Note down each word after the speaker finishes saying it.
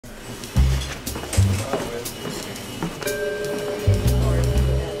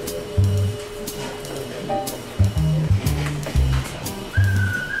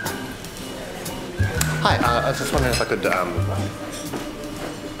Hi, I was just wondering if I could,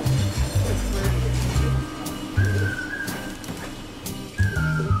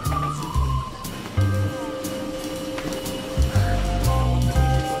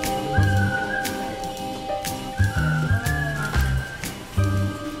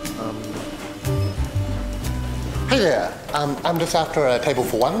 Hey there, I'm just after a table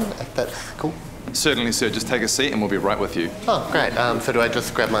for one, if that's cool. Certainly, sir. Just take a seat and we'll be right with you. Oh, great. So do I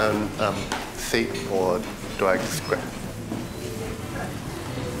just grab my own seat, or do I just grab...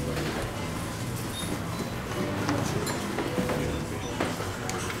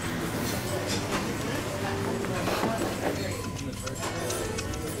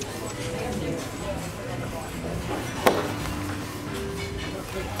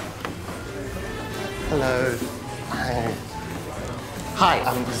 Hello. Hi,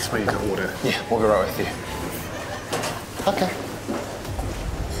 I'm just ready to order. Yeah, we'll be right with you. Okay.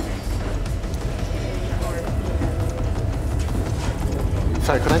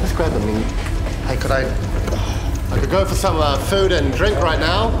 Sorry, could I just grab a meat? Hey, I could go for some food and drink right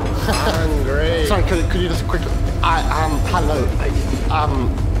now. Hungry. Sorry, could you just quickly... hello.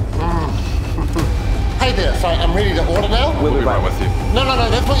 Hey there, sorry, I'm ready to order now. We'll be right with you. No,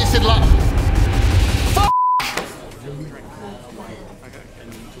 that's what you said last...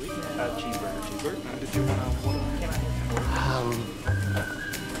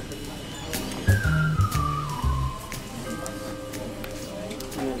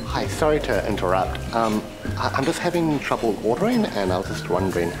 Hi, sorry to interrupt. I'm just having trouble ordering, and I was just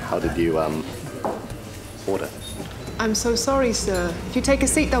wondering, how did you, order? I'm so sorry, sir. If you take a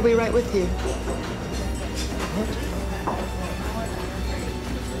seat, they'll be right with you.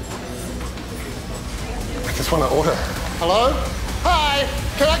 I just want to order. Hello? Hi,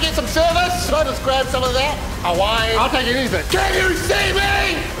 can I get some service? Should I just grab some of that? Hawaiian? I'll take anything. Can you see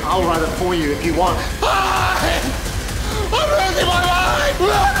me? I'll write it for you if you want. Hi! I'm losing my mind!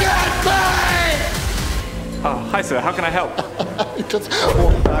 Look at me! Oh, hi, sir. How can I help?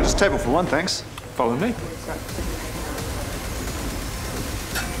 Just table for one, thanks. Follow me.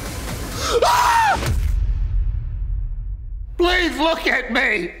 Please look at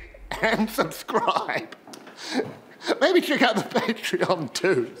me and subscribe. Maybe check out the Patreon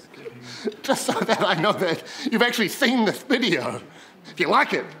too, just so that I know that you've actually seen this video. If you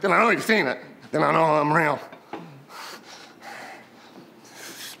like it, then I know you've seen it. Then I know I'm real.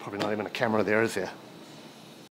 There's probably not even a camera there, is there?